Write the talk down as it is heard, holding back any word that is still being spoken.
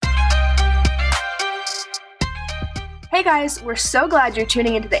Hey guys, we're so glad you're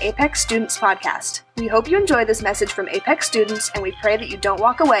tuning into the Apex Students podcast. We hope you enjoy this message from Apex students, and we pray that you don't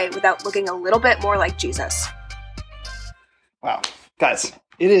walk away without looking a little bit more like Jesus. Wow. Guys,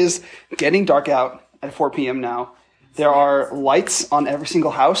 it is getting dark out at 4 p.m. now. There are lights on every single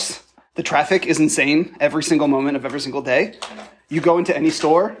house. The traffic is insane every single moment of every single day. You go into any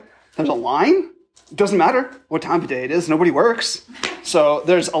store, there's a line. It doesn't matter what time of day it is. Nobody works. So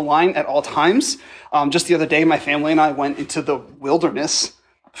there's a line at all times. Just the other day, my family and I went into the wilderness,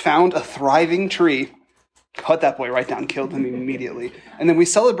 found a thriving tree, cut that boy right down, killed him immediately. And then we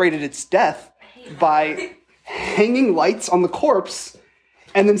celebrated its death by hanging lights on the corpse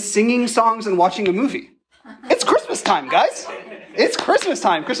and then singing songs and watching a movie. It's Christmas time, guys. It's Christmas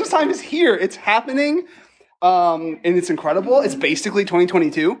time. Christmas time is here. It's happening. And it's incredible. It's basically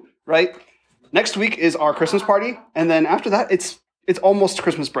 2022, right? Next week is our Christmas party. And then after that, it's almost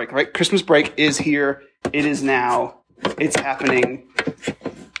Christmas break, right? Christmas break is here. It is now. It's happening.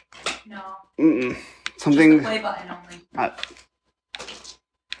 No. Something. Just the play button only.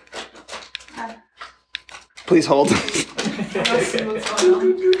 Please hold.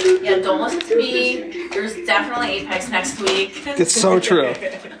 Yeah, don't listen to me. There's definitely Apex next week. It's so true.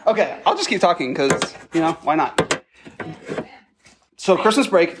 Okay, I'll just keep talking because, why not? So Christmas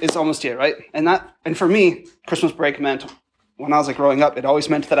break is almost here, right? And for me, Christmas break meant, when I was growing up, it always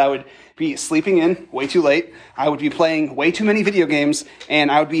meant that I would be sleeping in way too late. I would be playing way too many video games, and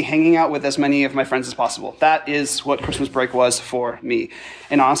I would be hanging out with as many of my friends as possible. That is what Christmas break was for me.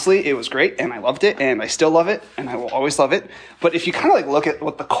 And honestly, it was great, and I loved it, and I still love it, and I will always love it. But if you kind of look at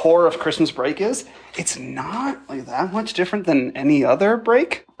what the core of Christmas break is, it's not that much different than any other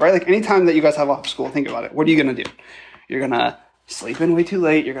break, right? Any time that you guys have off school, think about it. What are you going to do? You're going to sleep in way too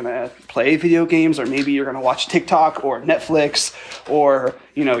late, you're going to play video games, or maybe you're going to watch TikTok or Netflix, or,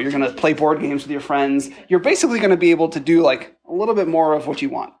 you're going to play board games with your friends. You're basically going to be able to do a little bit more of what you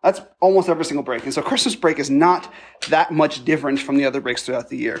want. That's almost every single break. And so Christmas break is not that much different from the other breaks throughout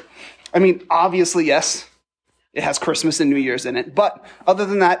the year. I mean, obviously, yes, it has Christmas and New Year's in it, but other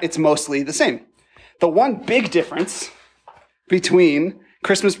than that, it's mostly the same. The one big difference between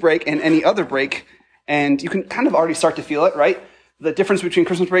Christmas break and any other break, and you can kind of already start to feel it, right? The difference between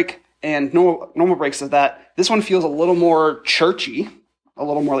Christmas break and normal breaks is that this one feels a little more churchy, a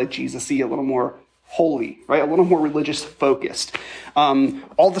little more like Jesus-y, a little more holy, right? A little more religious focused.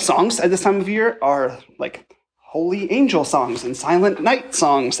 All the songs at this time of year are holy angel songs and silent night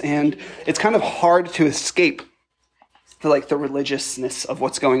songs, and it's kind of hard to escape the religiousness of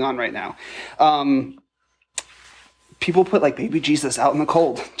what's going on right now. People put baby Jesus out in the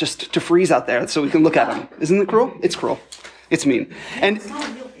cold just to freeze out there so we can look at him. Isn't it cruel? It's cruel. It's mean. And it's not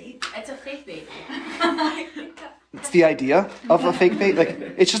a real baby. It's a fake baby. It's the idea of a fake baby.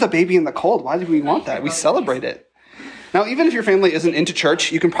 It's just a baby in the cold. Why do we want that? We celebrate it. Now, even if your family isn't into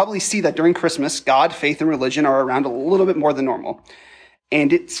church, you can probably see that during Christmas, God, faith, and religion are around a little bit more than normal.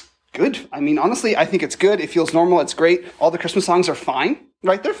 And it's good. I mean, honestly, I think it's good. It feels normal. It's great. All the Christmas songs are fine,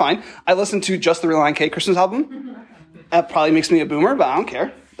 right? They're fine. I listened to just the Relient K Christmas album. That probably makes me a boomer, but I don't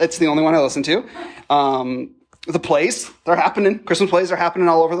care. It's the only one I listen to. The plays, they're happening. Christmas plays are happening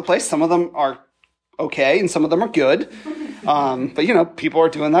all over the place. Some of them are okay, and some of them are good. But, people are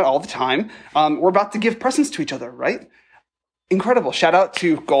doing that all the time. We're about to give presents to each other, right? Incredible. Shout out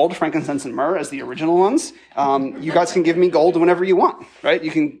to gold, frankincense, and myrrh as the original ones. You guys can give me gold whenever you want, right? You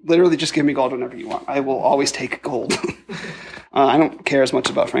can literally just give me gold whenever you want. I will always take gold. I don't care as much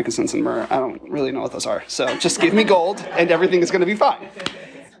about frankincense and myrrh. I don't really know what those are. So just give me gold, and everything is going to be fine.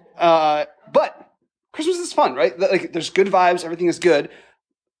 But Christmas is fun, right? There's good vibes, everything is good.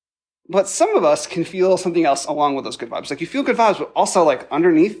 But some of us can feel something else along with those good vibes. You feel good vibes, but also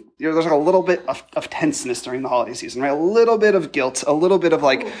underneath, there's a little bit of tenseness during the holiday season, right? A little bit of guilt, a little bit of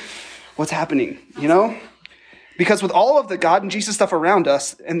what's happening, Because with all of the God and Jesus stuff around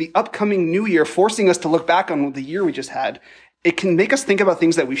us and the upcoming new year forcing us to look back on the year we just had, it can make us think about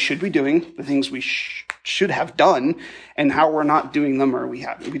things that we should be doing, the things we should have done, and how we're not doing them or we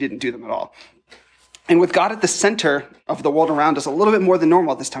didn't do them at all. And with God at the center of the world around us a little bit more than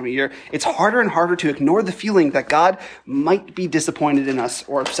normal at this time of year, it's harder and harder to ignore the feeling that God might be disappointed in us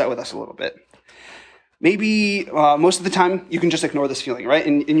or upset with us a little bit. Maybe most of the time you can just ignore this feeling, right?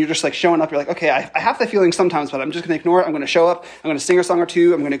 And you're just showing up. You're okay, I have that feeling sometimes, but I'm just going to ignore it. I'm going to show up. I'm going to sing a song or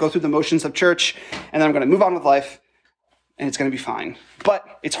two. I'm going to go through the motions of church, and then I'm going to move on with life, and it's going to be fine. But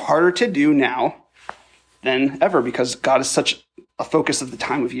it's harder to do now than ever because God is such a focus of the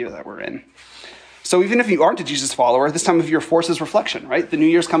time of year that we're in. So even if you aren't a Jesus follower, this time of year forces reflection, right? The new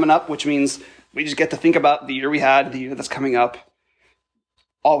year's coming up, which means we just get to think about the year we had, the year that's coming up.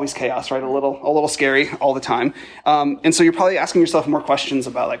 always chaos, right? A little scary all the time. And so you're probably asking yourself more questions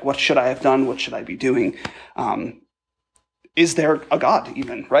about like, what should I have done? What should I be doing? Is there a God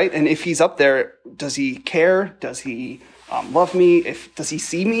even, right? And if he's up there, does he care? Does he love me? Does he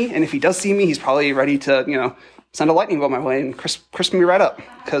see me? And if he does see me, he's probably ready to, send a lightning bolt my way and crisp me right up,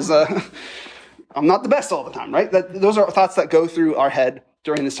 because I'm not the best all the time, right? Those are thoughts that go through our head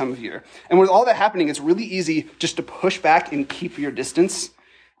during this time of year. And with all that happening, it's really easy just to push back and keep your distance.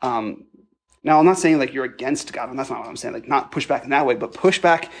 Now, I'm not saying like you're against God, and that's not what I'm saying, like not push back in that way, but push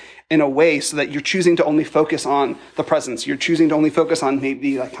back in a way so that you're choosing to only focus on the presence. You're choosing to only focus on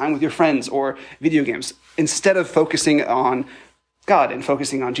maybe like time with your friends or video games, instead of focusing on God and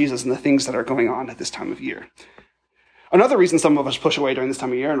focusing on Jesus and the things that are going on at this time of year. Another reason some of us push away during this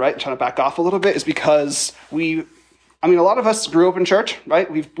time of year, right, trying to back off a little bit, is because a lot of us grew up in church, right?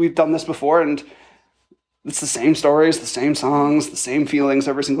 We've done this before, and it's the same stories, the same songs, the same feelings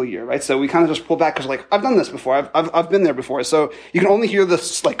every single year, right? So we kind of just pull back because like, I've done this before. I've been there before. So you can only hear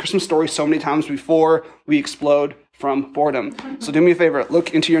this like Christmas story so many times before we explode from boredom. So do me a favor,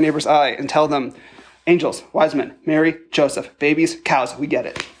 look into your neighbor's eye and tell them, angels, wise men, Mary, Joseph, babies, cows, we get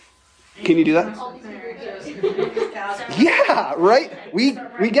it. Can you do that? Yeah, right? We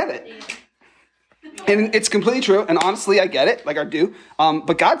get it. And it's completely true. And honestly, I get it, like I do.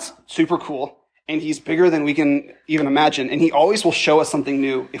 But God's super cool. And he's bigger than we can even imagine. And he always will show us something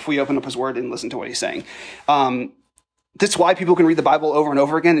new if we open up his word and listen to what he's saying. That's why people can read the Bible over and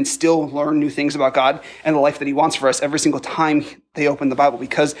over again and still learn new things about God and the life that he wants for us every single time they open the Bible,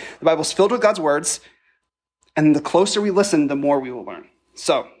 because the Bible's filled with God's words. And the closer we listen, the more we will learn.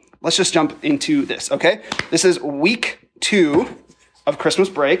 So let's just jump into this, okay? This is week 2 of Christmas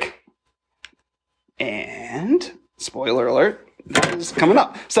break. And spoiler alert, that is coming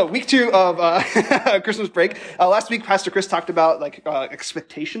up. So week 2 of Christmas break. Last week, Pastor Chris talked about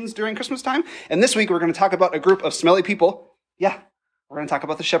expectations during Christmas time. And this week, we're going to talk about a group of smelly people. Yeah, we're going to talk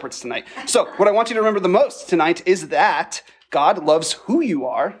about the shepherds tonight. So what I want you to remember the most tonight is that God loves who you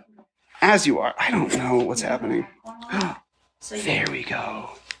are as you are. I don't know what's happening. There we go.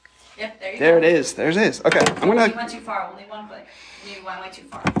 Yep, there you go. There it is. There it is. Okay, I'm going to... You went too far. Only one click. You went way too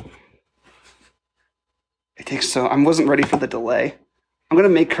far. It takes so... I wasn't ready for the delay. I'm going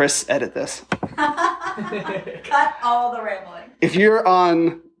to make Chris edit this. Cut all the rambling. If you're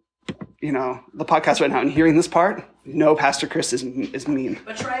on, the podcast right now and hearing this part, no, Pastor Chris is mean.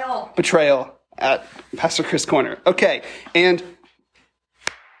 Betrayal at Pastor Chris Corner. Okay, and...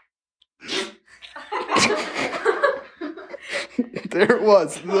 there it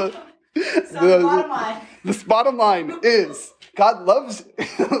was. The bottom line is God loves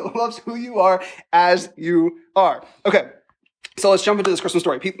who you are as you are. Okay, so let's jump into this Christmas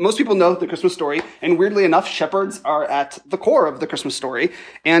story. Most people know the Christmas story, and weirdly enough, shepherds are at the core of the Christmas story.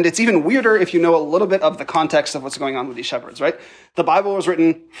 And it's even weirder if you know a little bit of the context of what's going on with these shepherds, right? The Bible was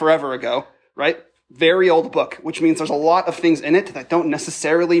written forever ago, right? Very old book, which means there's a lot of things in it that don't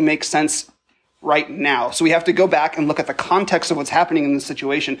necessarily make sense right now. So we have to go back and look at the context of what's happening in this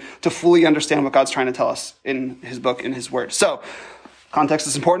situation to fully understand what God's trying to tell us in his book, in his word. So context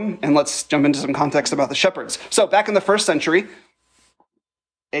is important, and let's jump into some context about the shepherds. So back in the 1st century,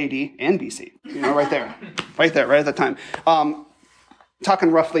 AD and BC, right there, right at that time.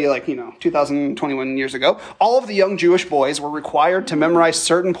 Talking roughly 2021 years ago, all of the young Jewish boys were required to memorize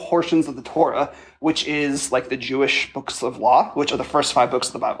certain portions of the Torah, which is like the Jewish books of law, which are the first 5 books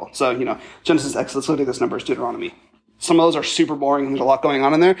of the Bible. So, Genesis, Exodus, Leviticus, Numbers, Deuteronomy. Some of those are super boring, and there's a lot going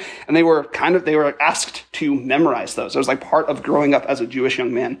on in there. And they were asked to memorize those. It was like part of growing up as a Jewish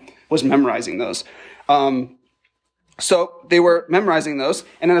young man was memorizing those. So they were memorizing those.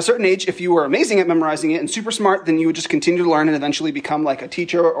 And at a certain age, if you were amazing at memorizing it and super smart, then you would just continue to learn and eventually become like a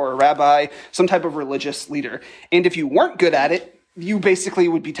teacher or a rabbi, some type of religious leader. And if you weren't good at it, you basically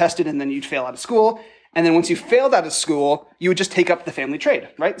would be tested and then you'd fail out of school. And then once you failed out of school, you would just take up the family trade,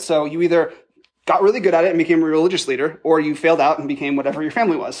 right? So you either got really good at it and became a religious leader, or you failed out and became whatever your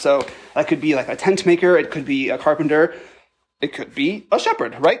family was. So that could be like a tent maker. It could be a carpenter. It could be a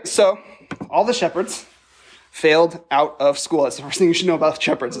shepherd, right? So all the shepherds failed out of school. That's the first thing you should know about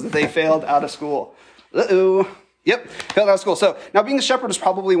shepherds, is that they failed out of school. Yep, failed out of school. So now being a shepherd is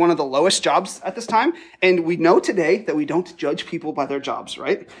probably one of the lowest jobs at this time. And we know today that we don't judge people by their jobs,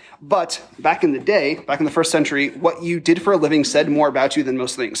 right? But back in the day, back in the 1st century, what you did for a living said more about you than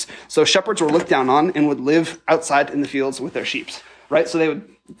most things. So shepherds were looked down on and would live outside in the fields with their sheep, right? So they would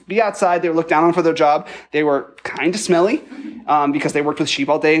be outside. They were looked down on for their job. They were kind of smelly because they worked with sheep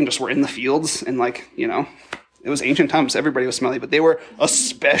all day and just were in the fields. And it was ancient times. Everybody was smelly, but they were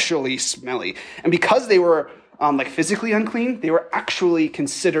especially smelly. And because they were like physically unclean. They were actually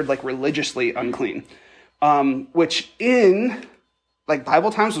considered like religiously unclean, which in like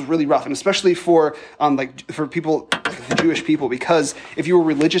Bible times was really rough, and especially for people, like the Jewish people, because if you were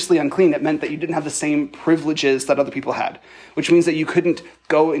religiously unclean, it meant that you didn't have the same privileges that other people had, which means that you couldn't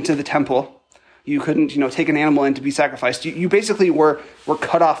go into the temple, you couldn't, take an animal in to be sacrificed. You basically were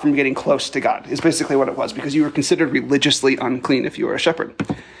cut off from getting close to God, is basically what it was, because you were considered religiously unclean if you were a shepherd.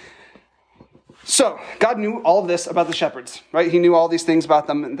 So God knew all of this about the shepherds, right? He knew all these things about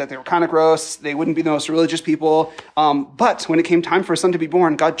them, that they were kind of gross. They wouldn't be the most religious people. But when it came time for a son to be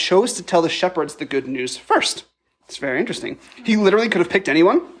born, God chose to tell the shepherds the good news first. It's very interesting. He literally could have picked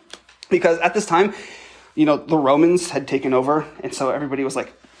anyone, because at this time, the Romans had taken over. And so everybody was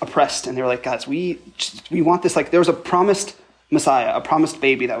like oppressed. And they were like, guys, we want this. Like, there was a promised Messiah, a promised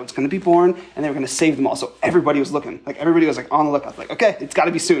baby that was going to be born, and they were going to save them all. So everybody was looking. Like, everybody was like on the lookout. Like, okay, it's got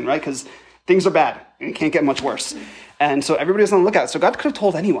to be soon, right? Because things are bad, and it can't get much worse. And so everybody was on the lookout. So God could have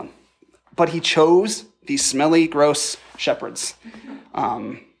told anyone, but he chose these smelly, gross shepherds.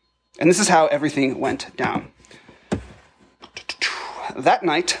 And this is how everything went down. That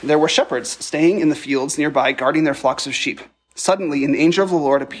night, there were shepherds staying in the fields nearby, guarding their flocks of sheep. Suddenly, an angel of the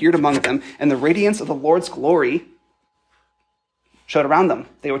Lord appeared among them, and the radiance of the Lord's glory showed around them.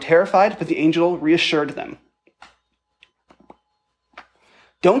 They were terrified, but the angel reassured them.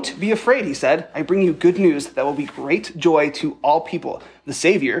 Don't be afraid, he said. I bring you good news that will be great joy to all people. The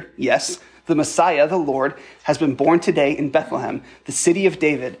Savior, yes, the Messiah, the Lord, has been born today in Bethlehem, the city of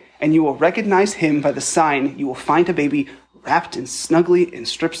David, and you will recognize him by the sign. You will find a baby wrapped in snugly in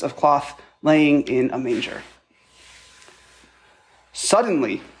strips of cloth, laying in a manger.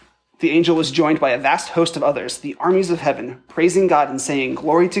 Suddenly, the angel was joined by a vast host of others, the armies of heaven, praising God and saying,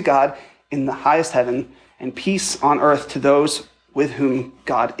 "Glory to God in the highest heaven, and peace on earth to those with whom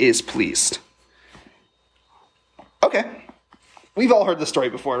God is pleased." Okay, we've all heard this story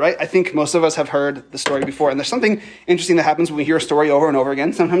before, right? I think most of us have heard the story before, and there's something interesting that happens when we hear a story over and over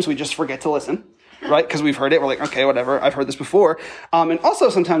again. Sometimes we just forget to listen, right? Because we've heard it, we're like, okay, whatever, I've heard this before. And also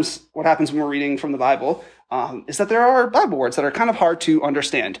sometimes what happens when we're reading from the Bible is that there are Bible words that are kind of hard to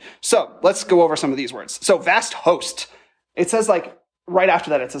understand. So let's go over some of these words. So vast host, it says like, right after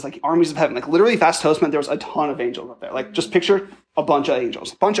that, it says like armies of heaven. Like literally vast host meant there was a ton of angels up there. Like just picture a bunch of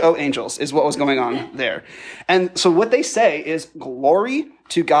angels. Bunch of angels is what was going on there. And so what they say is glory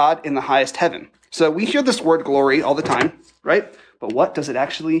to God in the highest heaven. So we hear this word glory all the time, right? But what does it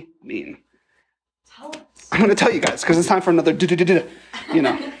actually mean? Tell us. I'm going to tell you guys because it's time for another,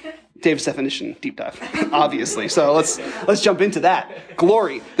 Dave's definition deep dive, obviously. So let's jump into that.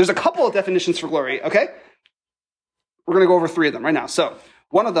 Glory. There's a couple of definitions for glory, okay? We're going to go over three of them right now. So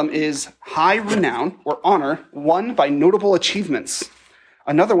one of them is high renown or honor won by notable achievements.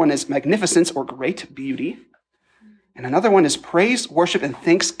 Another one is magnificence or great beauty. And another one is praise, worship, and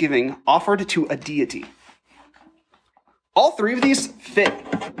thanksgiving offered to a deity. All three of these fit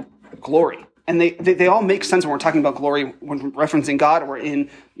glory. And they all make sense when we're talking about glory, when referencing God or in,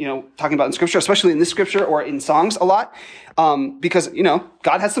 talking about in scripture, especially in this scripture or in songs a lot. Because,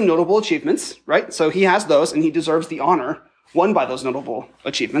 God has some notable achievements, right? So he has those and he deserves the honor won by those notable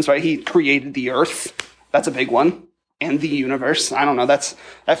achievements, right? He created the earth. That's a big one. And the universe. I don't know. That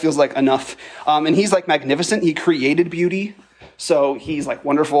feels like enough. And he's like magnificent. He created beauty. So he's like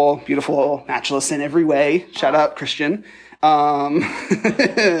wonderful, beautiful, matchless in every way. Shout out Christian.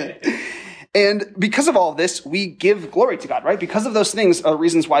 And because of all of this, we give glory to God, right? Because of those things are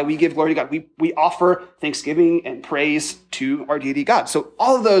reasons why we give glory to God. We offer thanksgiving and praise to our deity God. So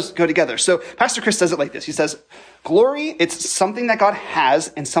all of those go together. So Pastor Chris says it like this. He says, glory, it's something that God has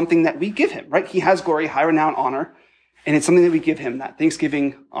and something that we give him, right? He has glory, high renown, honor, and it's something that we give him, that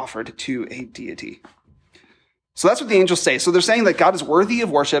thanksgiving offered to a deity. So that's what the angels say. So they're saying that God is worthy of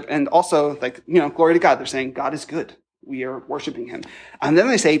worship and also glory to God. They're saying God is good. We are worshiping him. And then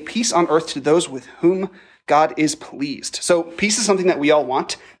they say peace on earth to those with whom God is pleased. So peace is something that we all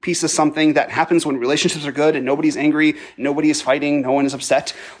want. Peace is something that happens when relationships are good and nobody's angry, nobody is fighting, no one is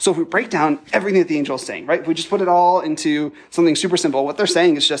upset. So if we break down everything that the angel is saying, right? If we just put it all into something super simple, what they're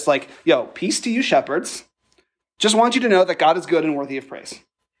saying is just like, peace to you shepherds. Just want you to know that God is good and worthy of praise.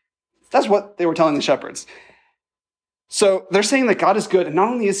 That's what they were telling the shepherds. So they're saying that God is good, and not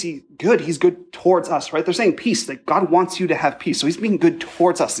only is he good, he's good towards us, right? They're saying peace, that God wants you to have peace. So he's being good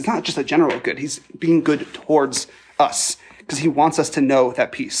towards us. It's not just a general good. He's being good towards us because he wants us to know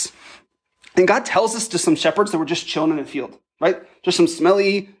that peace. And God tells us to some shepherds that were just chilling in a field, right? Just some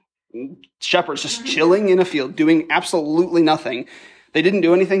smelly shepherds just chilling in a field, doing absolutely nothing. They didn't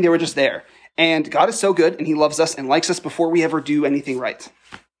do anything. They were just there. And God is so good, and he loves us and likes us before we ever do anything right.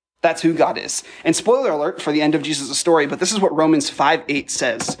 That's who God is. And spoiler alert for the end of Jesus' story, but this is what Romans 5:8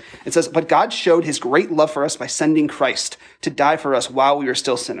 says. It says, but God showed his great love for us by sending Christ to die for us while we were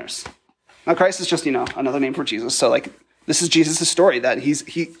still sinners. Now, Christ is just, another name for Jesus. So, this is Jesus' story, that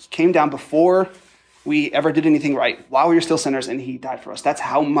he came down before we ever did anything right, while we were still sinners, and he died for us. That's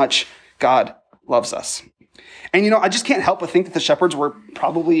how much God loves us. And, I just can't help but think that the shepherds were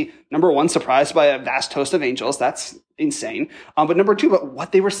probably, number one, surprised by a vast host of angels. That's insane. But number two, but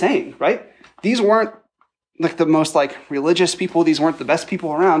what they were saying, right? These weren't the most religious people. These weren't the best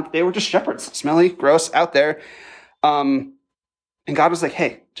people around. They were just shepherds, smelly, gross, out there. And God was like,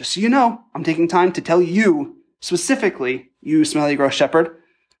 hey, just so you know, I'm taking time to tell you, specifically, you smelly, gross shepherd.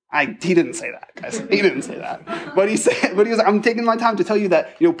 He didn't say that, guys. He didn't say that. But he was like, I'm taking my time to tell you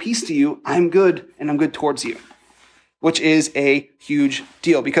that, peace to you. I'm good, and I'm good towards you. Which is a huge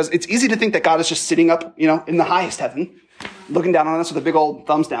deal, because it's easy to think that God is just sitting up, in the highest heaven, looking down on us with a big old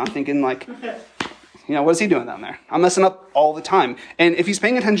thumbs down, thinking what is he doing down there? I'm messing up all the time. And if he's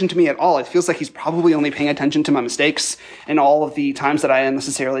paying attention to me at all, it feels like he's probably only paying attention to my mistakes and all of the times that I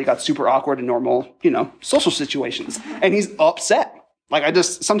unnecessarily got super awkward in normal, social situations. And he's upset.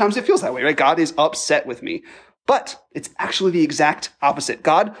 Sometimes it feels that way, right? God is upset with me. But it's actually the exact opposite.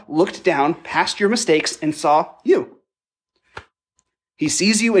 God looked down past your mistakes and saw you. He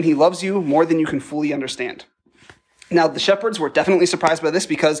sees you and he loves you more than you can fully understand. Now, the shepherds were definitely surprised by this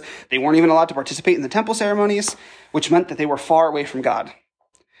because they weren't even allowed to participate in the temple ceremonies, which meant that they were far away from God.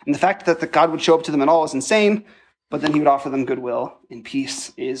 And the fact that God would show up to them at all is insane, but then he would offer them goodwill and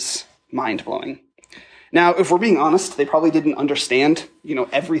peace is mind-blowing. Now, if we're being honest, they probably didn't understand,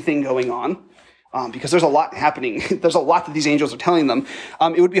 everything going on, because there's a lot happening. There's a lot that these angels are telling them.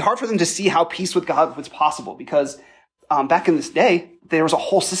 It would be hard for them to see how peace with God was possible, because back in this day, there was a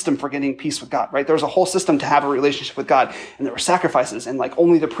whole system for getting peace with God, right? There was a whole system to have a relationship with God, and there were sacrifices, and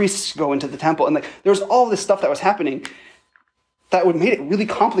only the priests go into the temple, and there was all this stuff that was happening that would make it really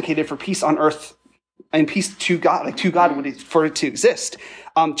complicated for peace on earth and peace to God, for it to exist.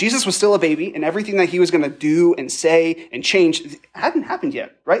 Jesus was still a baby, and everything that he was going to do and say and change hadn't happened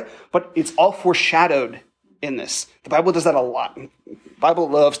yet, right? But it's all foreshadowed in this. The Bible does that a lot. The Bible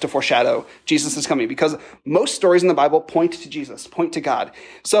loves to foreshadow Jesus is coming, because most stories in the Bible point to Jesus, point to God.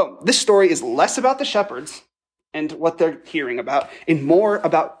 So this story is less about the shepherds and what they're hearing about, and more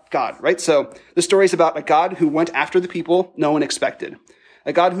about God, right? So the story is about a God who went after the people no one expected.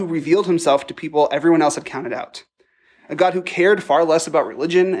 A God who revealed himself to people everyone else had counted out. A God who cared far less about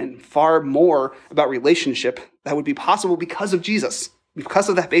religion and far more about relationship that would be possible because of Jesus, because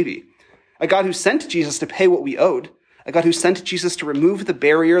of that baby. A God who sent Jesus to pay what we owed. A God who sent Jesus to remove the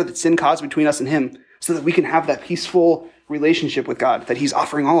barrier that sin caused between us and him, so that we can have that peaceful relationship with God that he's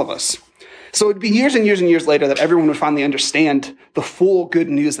offering all of us. So it'd be years and years and years later that everyone would finally understand the full good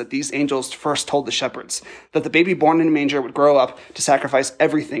news that these angels first told the shepherds, that the baby born in a manger would grow up to sacrifice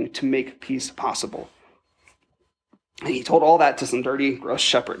everything to make peace possible. And he told all that to some dirty, gross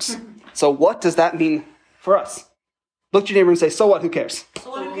shepherds. So what does that mean for us? Look at your neighbor and say, so what, who cares?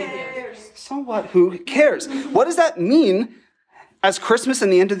 So who cares? So what, who cares? What does that mean as Christmas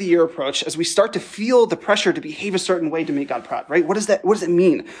and the end of the year approach, as we start to feel the pressure to behave a certain way to make God proud, right? What does it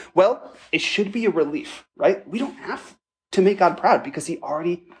mean? Well, it should be a relief, right? We don't have to make God proud because he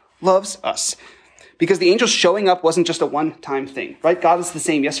already loves us. Because the angels showing up wasn't just a one-time thing, right? God is the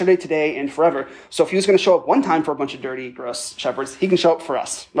same yesterday, today, and forever. So if he was going to show up one time for a bunch of dirty, gross shepherds, he can show up for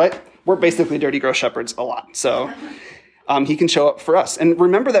us, right? We're basically dirty, gross shepherds a lot. So he can show up for us. And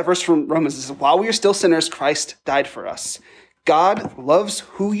remember that verse from Romans is, while we are still sinners, Christ died for us. God loves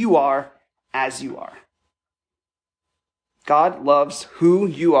who you are as you are. God loves who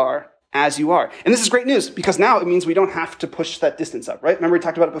you are as you are. And this is great news, because now it means we don't have to push that distance up, right? Remember we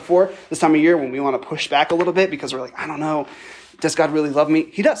talked about it before, this time of year when we want to push back a little bit because we're like, I don't know, does God really love me?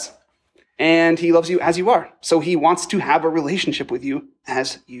 He does. And he loves you as you are. So he wants to have a relationship with you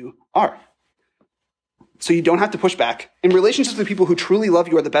as you are. So you don't have to push back. And relationships with people who truly love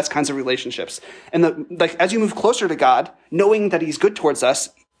you are the best kinds of relationships. And as you move closer to God, knowing that he's good towards us,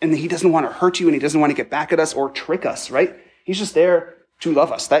 and he doesn't want to hurt you, and he doesn't want to get back at us or trick us, right? He's just there to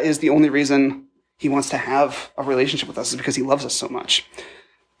love us. That is the only reason he wants to have a relationship with us, is because he loves us so much.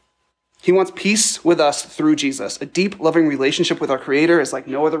 He wants peace with us through Jesus. A deep, loving relationship with our Creator is like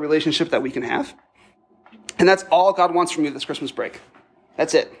no other relationship that we can have. And that's all God wants from you this Christmas break.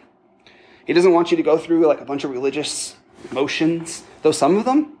 That's it. He doesn't want you to go through like a bunch of religious motions, though some of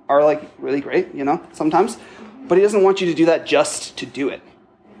them are like really great, sometimes. But he doesn't want you to do that just to do it,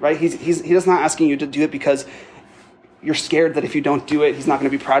 right? He's not asking you to do it because you're scared that if you don't do it, he's not going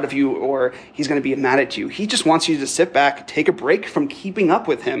to be proud of you or he's going to be mad at you. He just wants you to sit back, take a break from keeping up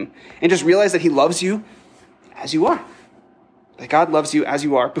with him, and just realize that he loves you as you are. That God loves you as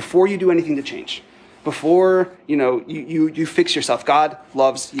you are before you do anything to change. Before, you fix yourself. God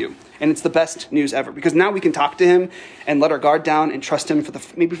loves you. And it's the best news ever because now we can talk to him and let our guard down and trust him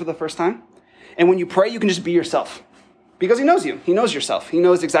maybe for the first time. And when you pray, you can just be yourself because he knows you. He knows yourself. He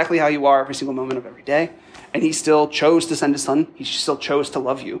knows exactly how you are every single moment of every day. And he still chose to send his son. He still chose to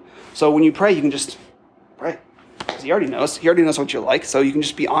love you. So when you pray, you can just pray because he already knows. He already knows what you're like. So you can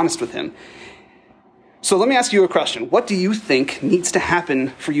just be honest with him. So let me ask you a question. What do you think needs to happen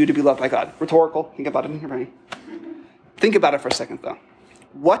for you to be loved by God? Rhetorical. Think about it in your brain. Think about it for a second, though.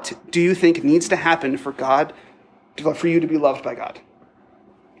 What do you think needs to happen for you to be loved by God?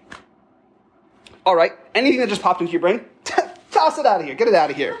 All right. Anything that just popped into your brain, toss it out of here. Get it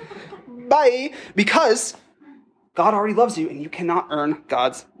out of here. Bye. Because God already loves you, and you cannot earn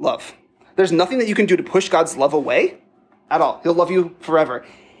God's love. There's nothing that you can do to push God's love away at all. He'll love you forever.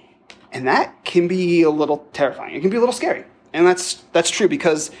 And that can be a little terrifying. It can be a little scary. And that's true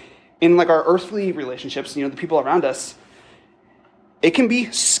because in our earthly relationships, the people around us, it can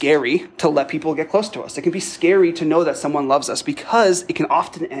be scary to let people get close to us. It can be scary to know that someone loves us because it can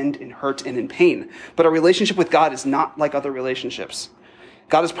often end in hurt and in pain. But a relationship with God is not like other relationships.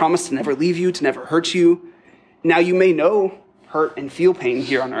 God has promised to never leave you, to never hurt you. Now you may know hurt and feel pain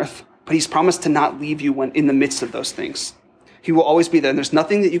here on earth, but he's promised to not leave you when in the midst of those things. He will always be there, and there's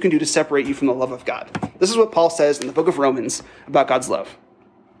nothing that you can do to separate you from the love of God. This is what Paul says in the book of Romans about God's love.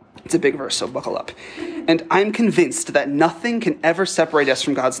 It's a big verse, so buckle up. And I'm convinced that nothing can ever separate us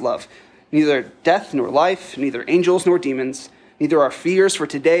from God's love. Neither death nor life, neither angels nor demons, neither our fears for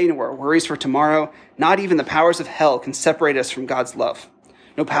today nor our worries for tomorrow, not even the powers of hell can separate us from God's love.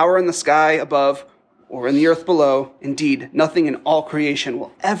 No power in the sky above or in the earth below. Indeed, nothing in all creation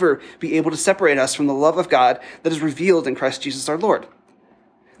will ever be able to separate us from the love of God that is revealed in Christ Jesus our Lord.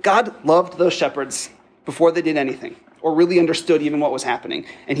 God loved those shepherds before they did anything or really understood even what was happening,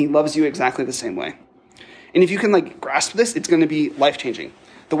 and he loves you exactly the same way. And if you can grasp this, it's going to be life-changing.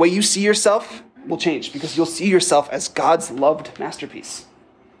 The way you see yourself will change because you'll see yourself as God's loved masterpiece.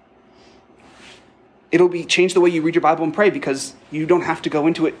 It'll change the way you read your Bible and pray because you don't have to go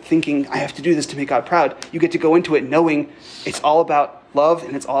into it thinking, I have to do this to make God proud. You get to go into it knowing it's all about love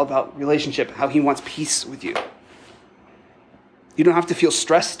and it's all about relationship, how he wants peace with you. You don't have to feel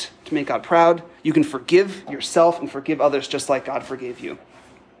stressed to make God proud. You can forgive yourself and forgive others just like God forgave you.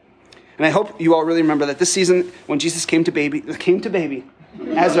 And I hope you all really remember that this season, when Jesus came to baby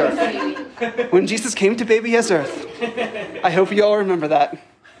as earth. When Jesus came to baby as earth. I hope you all remember that.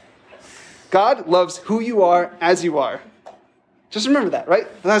 God loves who you are as you are. Just remember that, right?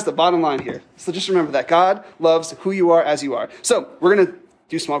 That's the bottom line here. So just remember that. God loves who you are as you are. So we're going to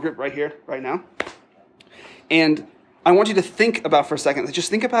do small group right here, right now. And I want you to think about for a second, just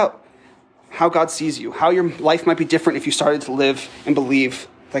think about how God sees you, how your life might be different if you started to live and believe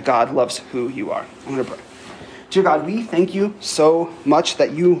that God loves who you are. I'm going to pray. Dear God, we thank you so much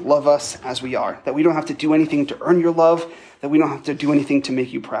that you love us as we are, that we don't have to do anything to earn your love, that we don't have to do anything to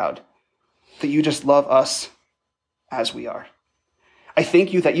make you proud, that you just love us as we are. I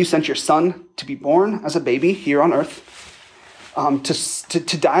thank you that you sent your son to be born as a baby here on earth,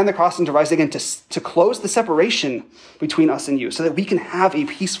 to die on the cross and to rise again, to close the separation between us and you so that we can have a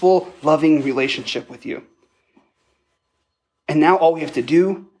peaceful, loving relationship with you. And now all we have to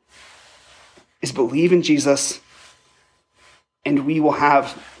do is believe in Jesus, and we will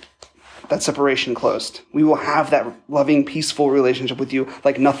have that separation closed. We will have that loving, peaceful relationship with you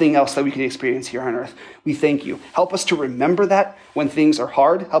like nothing else that we can experience here on earth. We thank you. Help us to remember that when things are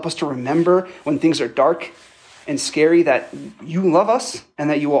hard. Help us to remember when things are dark and scary that you love us and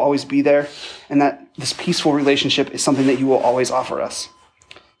that you will always be there and that this peaceful relationship is something that you will always offer us.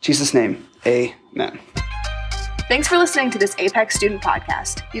 In Jesus' name, amen. Thanks for listening to this Apex Student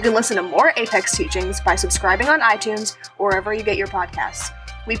Podcast. You can listen to more Apex teachings by subscribing on iTunes or wherever you get your podcasts.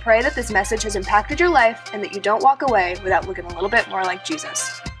 We pray that this message has impacted your life and that you don't walk away without looking a little bit more like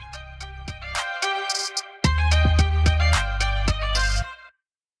Jesus.